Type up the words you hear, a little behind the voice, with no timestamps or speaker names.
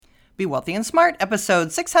Be Wealthy and Smart,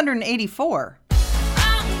 episode 684.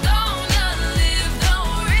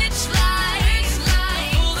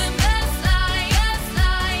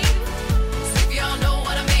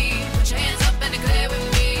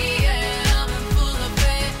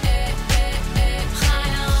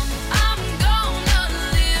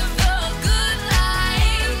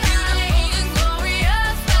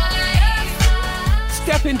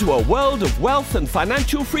 Step into a world of wealth and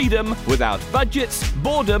financial freedom without budgets,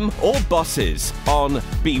 boredom, or bosses on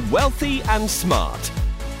Be Wealthy and Smart.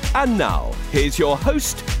 And now, here's your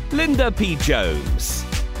host, Linda P. Jones.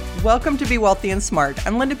 Welcome to Be Wealthy and Smart.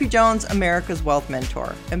 I'm Linda P. Jones, America's Wealth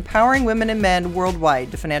Mentor, empowering women and men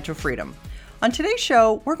worldwide to financial freedom. On today's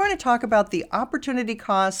show, we're going to talk about the opportunity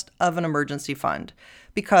cost of an emergency fund.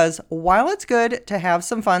 Because while it's good to have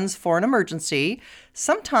some funds for an emergency,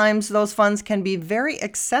 sometimes those funds can be very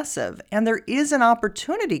excessive, and there is an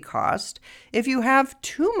opportunity cost if you have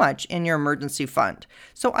too much in your emergency fund.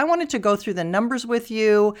 So I wanted to go through the numbers with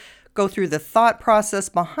you, go through the thought process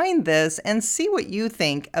behind this, and see what you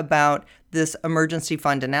think about this emergency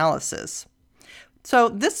fund analysis. So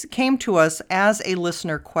this came to us as a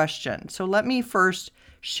listener question. So let me first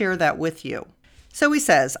share that with you. So he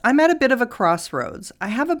says, I'm at a bit of a crossroads. I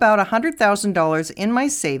have about $100,000 in my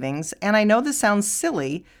savings, and I know this sounds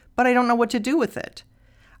silly, but I don't know what to do with it.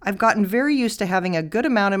 I've gotten very used to having a good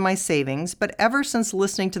amount in my savings, but ever since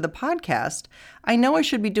listening to the podcast, I know I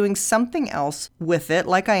should be doing something else with it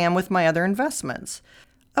like I am with my other investments.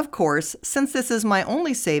 Of course, since this is my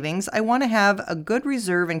only savings, I want to have a good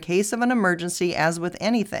reserve in case of an emergency, as with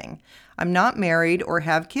anything. I'm not married or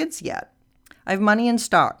have kids yet. I have money in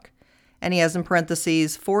stock. And he has in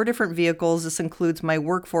parentheses 4 different vehicles. This includes my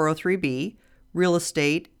work 403b, real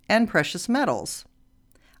estate, and precious metals.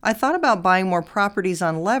 I thought about buying more properties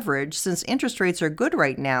on leverage since interest rates are good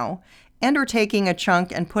right now, and or taking a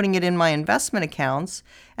chunk and putting it in my investment accounts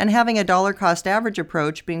and having a dollar cost average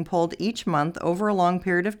approach being pulled each month over a long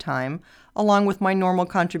period of time, along with my normal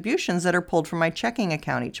contributions that are pulled from my checking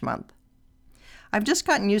account each month. I've just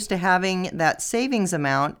gotten used to having that savings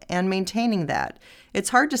amount and maintaining that. It's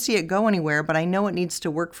hard to see it go anywhere, but I know it needs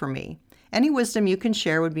to work for me. Any wisdom you can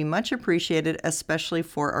share would be much appreciated, especially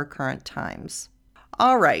for our current times.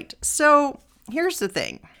 All right, so here's the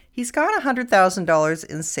thing. He's got $100,000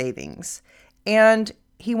 in savings, and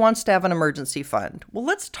he wants to have an emergency fund. Well,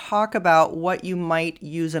 let's talk about what you might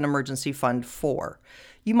use an emergency fund for.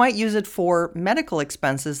 You might use it for medical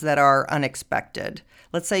expenses that are unexpected.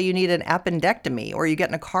 Let's say you need an appendectomy, or you get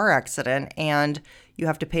in a car accident and you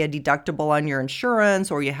have to pay a deductible on your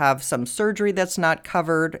insurance, or you have some surgery that's not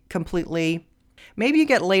covered completely. Maybe you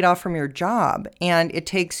get laid off from your job and it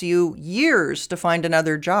takes you years to find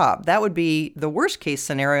another job. That would be the worst case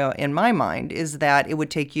scenario in my mind, is that it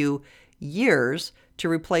would take you years to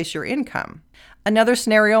replace your income. Another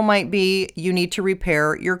scenario might be you need to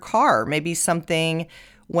repair your car. Maybe something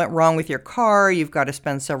went wrong with your car. You've got to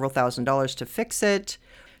spend several $1,000s to fix it.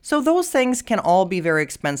 So those things can all be very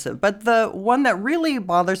expensive. But the one that really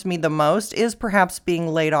bothers me the most is perhaps being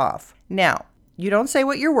laid off. Now, you don't say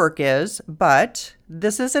what your work is, but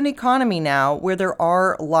this is an economy now where there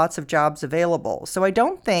are lots of jobs available. So I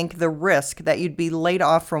don't think the risk that you'd be laid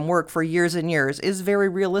off from work for years and years is very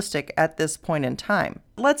realistic at this point in time.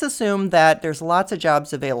 Let's assume that there's lots of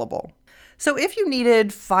jobs available. So if you needed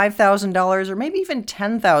 $5,000 or maybe even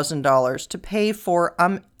 $10,000 to pay for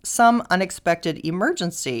some unexpected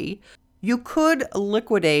emergency, you could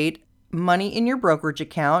liquidate money in your brokerage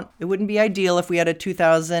account. It wouldn't be ideal if we had a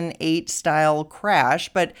 2008 style crash,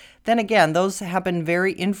 but then again, those happen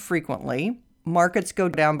very infrequently. Markets go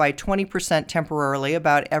down by 20% temporarily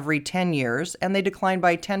about every 10 years, and they decline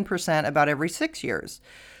by 10% about every 6 years.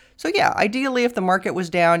 So yeah, ideally, if the market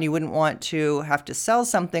was down, you wouldn't want to have to sell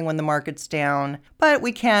something when the market's down, but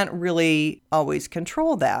we can't really always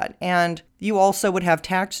control that. And you also would have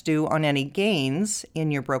tax due on any gains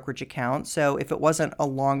in your brokerage account. So if it wasn't a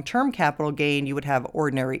long-term capital gain, you would have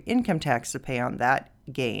ordinary income tax to pay on that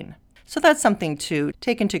gain. So that's something to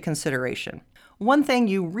take into consideration. One thing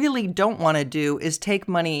you really don't want to do is take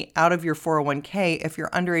money out of your 401k if you're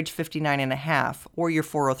under age 59 and a half or your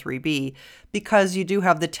 403b, because you do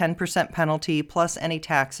have the 10% penalty plus any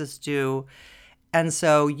taxes due. And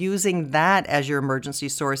so using that as your emergency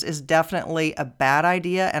source is definitely a bad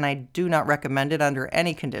idea, and I do not recommend it under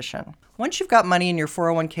any condition. Once you've got money in your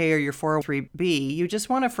 401k or your 403b, you just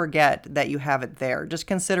want to forget that you have it there. Just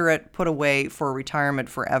consider it put away for retirement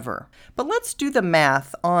forever. But let's do the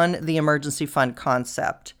math on the emergency fund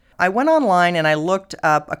concept. I went online and I looked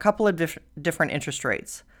up a couple of different interest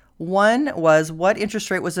rates. One was what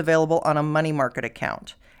interest rate was available on a money market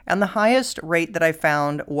account. and the highest rate that I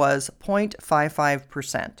found was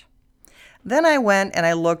 0.55%. Then I went and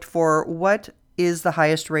I looked for what is the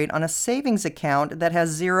highest rate on a savings account that has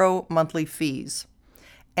 0 monthly fees.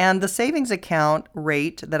 And the savings account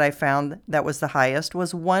rate that I found that was the highest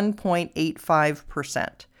was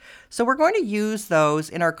 1.85%. So we're going to use those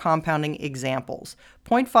in our compounding examples.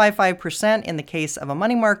 0.55% in the case of a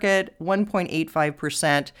money market,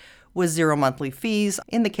 1.85% with 0 monthly fees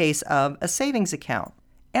in the case of a savings account.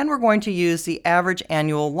 And we're going to use the average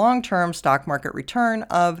annual long-term stock market return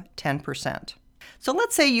of 10%. So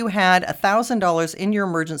let's say you had $1,000 in your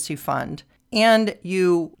emergency fund and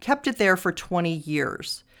you kept it there for 20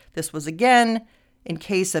 years. This was, again, in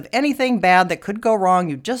case of anything bad that could go wrong,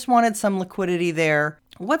 you just wanted some liquidity there.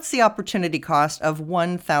 What's the opportunity cost of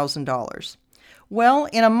 $1,000? Well,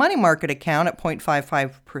 in a money market account at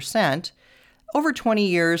 0.55%, over 20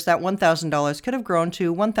 years, that $1,000 could have grown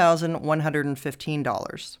to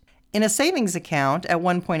 $1,115. In a savings account at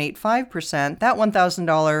 1.85%, that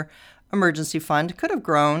 $1,000 emergency fund could have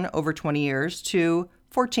grown over 20 years to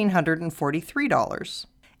 $1,443.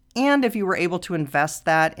 And if you were able to invest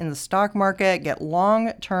that in the stock market, get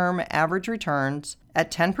long-term average returns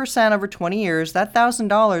at 10% over 20 years, that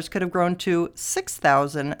 $1,000 could have grown to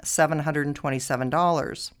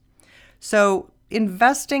 $6,727. So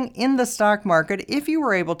investing in the stock market, if you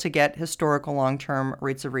were able to get historical long-term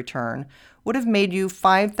rates of return, would have made you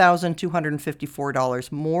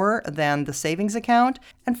 $5,254 more than the savings account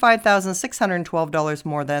and $5,612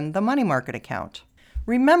 more than the money market account.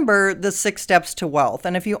 Remember the 6 steps to wealth.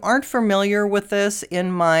 And if you aren't familiar with this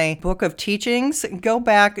in my book of teachings, go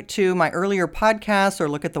back to my earlier podcasts or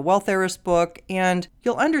look at the Wealth Heiress book, and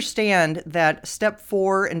you'll understand that step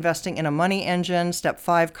 4, investing in a money engine, step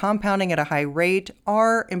 5, compounding at a high rate,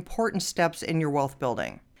 are important steps in your wealth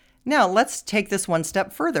building. Now, let's take this one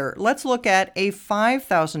step further. Let's look at a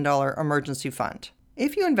 $5,000 emergency fund.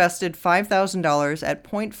 If you invested $5,000 at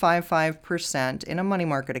 0.55% in a money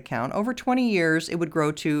market account, over 20 years, it would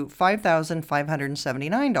grow to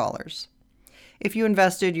 $5,579. If you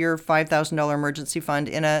invested your $5,000 emergency fund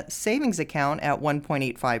in a savings account at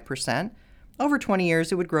 1.85%, over 20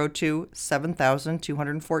 years, it would grow to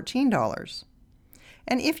 $7,214.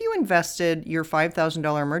 And if you invested your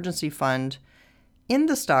 $5,000 emergency fund in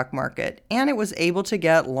the stock market, and it was able to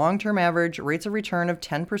get long-term average rates of return of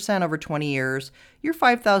 10% over 20 years, your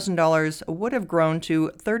 $5,000 would have grown to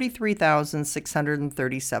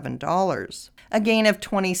 $33,637, a gain of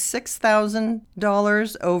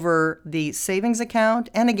 $26,000 over the savings account,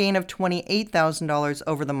 and a gain of $28,000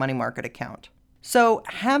 over the money market account. So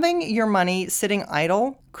having your money sitting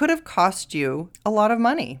idle could have cost you a lot of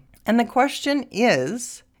money. And the question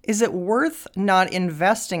is it worth not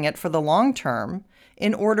investing it for the long term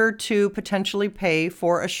in order to potentially pay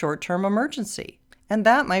for a short-term emergency? And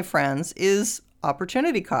that, my friends, is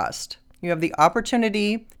opportunity cost. You have the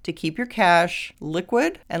opportunity to keep your cash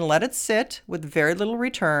liquid and let it sit with very little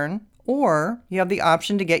return, or you have the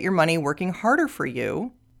option to get your money working harder for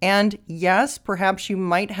you. And yes, perhaps you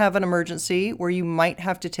might have an emergency where you might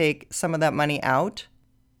have to take some of that money out.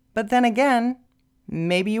 But then again,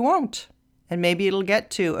 maybe you won't. And maybe it'll get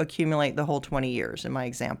to accumulate the whole 20 years in my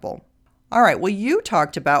example. All right, well, you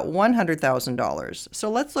talked about $100,000. So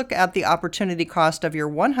let's look at the opportunity cost of your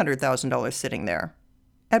 $100,000 sitting there.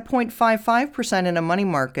 At 0.55% in a money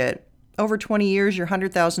market, over 20 years, your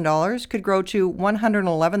 $100,000 could grow to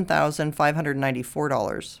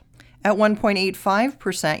 $111,594. At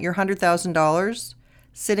 1.85%, your $100,000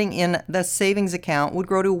 sitting in the savings account would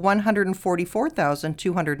grow to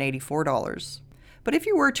 $144,284. But if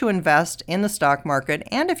you were to invest in the stock market,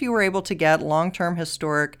 and if you were able to get long-term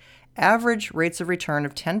historic average rates of return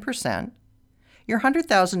of 10%, your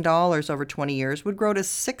 $100,000 over 20 years would grow to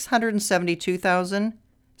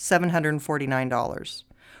 $672,749,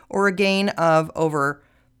 or a gain of over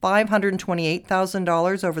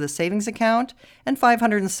 $528,000 over the savings account and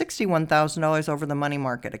 $561,000 over the money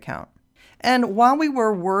market account. And while we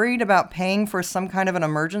were worried about paying for some kind of an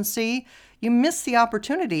emergency, you missed the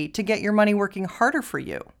opportunity to get your money working harder for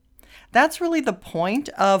you. That's really the point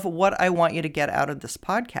of what I want you to get out of this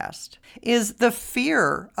podcast, is the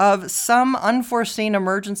fear of some unforeseen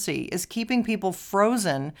emergency is keeping people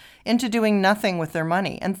frozen into doing nothing with their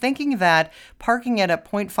money and thinking that parking it at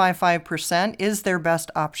 0.55% is their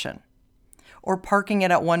best option, or parking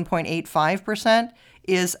it at 1.85%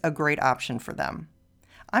 is a great option for them.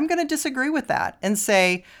 I'm going to disagree with that and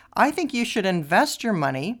say, I think you should invest your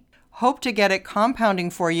money, hope to get it compounding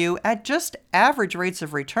for you at just average rates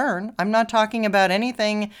of return. I'm not talking about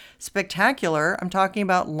anything spectacular. I'm talking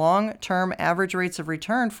about long-term average rates of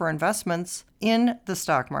return for investments in the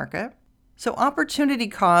stock market. So opportunity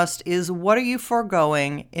cost is what are you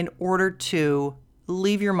foregoing in order to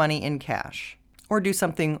leave your money in cash or do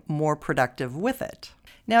something more productive with it?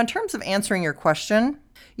 Now, in terms of answering your question,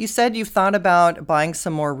 you said you've thought about buying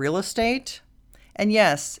some more real estate. And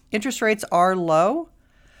yes, interest rates are low,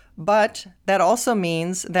 but that also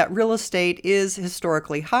means that real estate is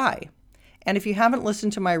historically high. And if you haven't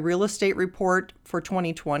listened to my real estate report for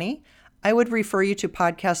 2020, I would refer you to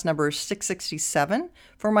podcast number 667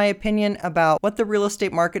 for my opinion about what the real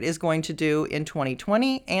estate market is going to do in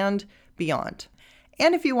 2020 and beyond.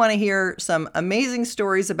 And if you want to hear some amazing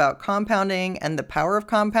stories about compounding and the power of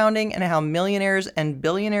compounding and how millionaires and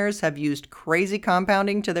billionaires have used crazy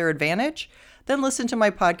compounding to their advantage, then listen to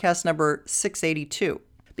my podcast number 682.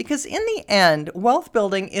 Because in the end, wealth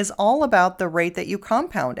building is all about the rate that you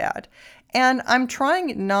compound at. And I'm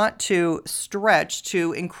trying not to stretch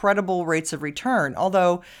to incredible rates of return,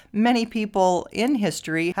 although many people in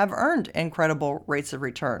history have earned incredible rates of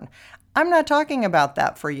return. I'm not talking about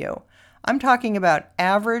that for you. I'm talking about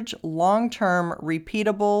average, long-term,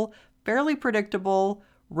 repeatable, fairly predictable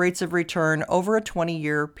rates of return over a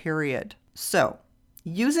 20-year period. So,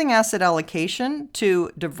 using asset allocation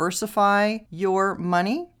to diversify your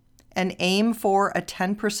money and aim for a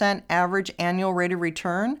 10% average annual rate of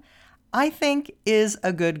return, I think is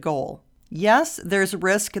a good goal. Yes, there's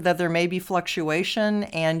risk that there may be fluctuation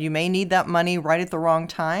and you may need that money right at the wrong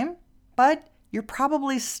time, but you're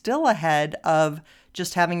probably still ahead of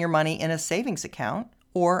just having your money in a savings account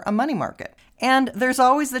or a money market. And there's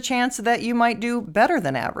always the chance that you might do better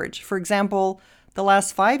than average. For example, the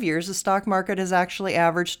last 5 years, the stock market has actually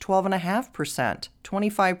averaged 12.5%,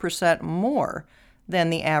 25% more than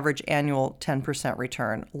the average annual 10%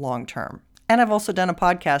 return long term. And I've also done a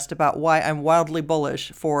podcast about why I'm wildly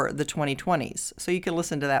bullish for the 2020s. So you can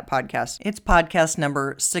listen to that podcast. It's podcast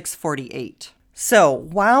number 648. So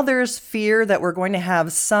while there's fear that we're going to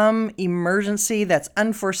have some emergency that's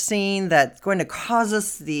unforeseen, that's going to cause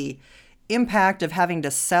us the impact of having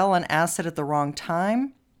to sell an asset at the wrong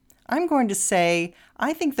time, I'm going to say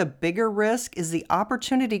I think the bigger risk is the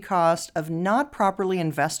opportunity cost of not properly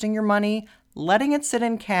investing your money, letting it sit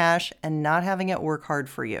in cash, and not having it work hard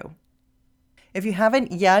for you. If you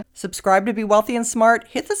haven't yet subscribed to Be Wealthy and Smart,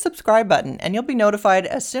 hit the subscribe button and you'll be notified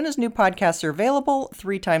as soon as new podcasts are available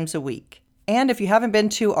 3 times a week. And if you haven't been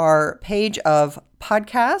to our page of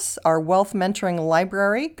podcasts, our wealth mentoring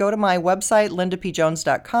library, go to my website,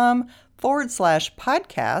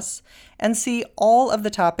 lindapjones.com/podcasts, and see all of the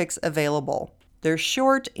topics available. They're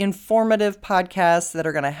short, informative podcasts that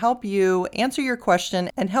are going to help you answer your question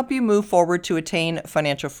and help you move forward to attain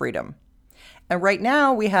financial freedom. And right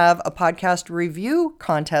now we have a podcast review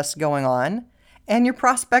contest going on, and your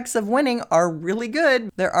prospects of winning are really good.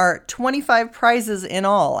 There are 25 prizes in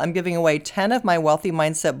all. I'm giving away 10 of my Wealthy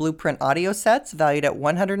Mindset Blueprint audio sets valued at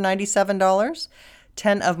 $197,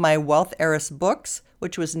 10 of my Wealth Heiress books,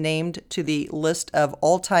 which was named to the list of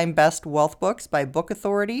all-time best wealth books by Book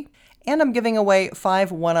Authority, and I'm giving away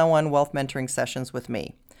 5 one-on-one wealth mentoring sessions with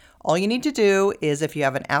me. All you need to do is, if you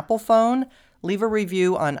have an Apple phone, leave a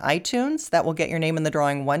review on iTunes. That will get your name in the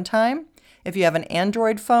drawing one time. If you have an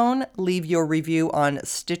Android phone, leave your review on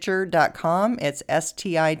Stitcher.com. It's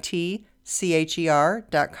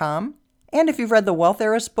STITCHER.com. And if you've read the Wealth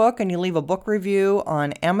Heiress book and you leave a book review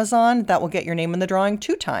on Amazon, that will get your name in the drawing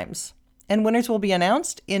 2 times. And winners will be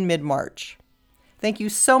announced in mid-March. Thank you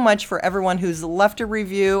so much for everyone who's left a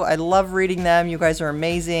review. I love reading them. You guys are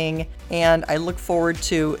amazing. And I look forward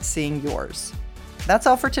to seeing yours. That's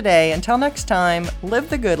all for today. Until next time, live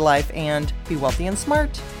the good life and be wealthy and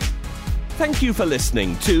smart. Thank you for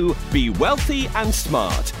listening to Be Wealthy and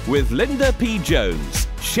Smart with Linda P. Jones.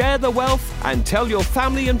 Share the wealth and tell your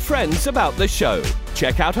family and friends about the show.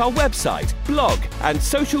 Check out our website, blog, and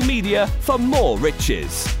social media for more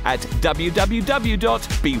riches at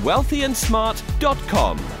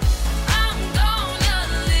www.bewealthyandsmart.com.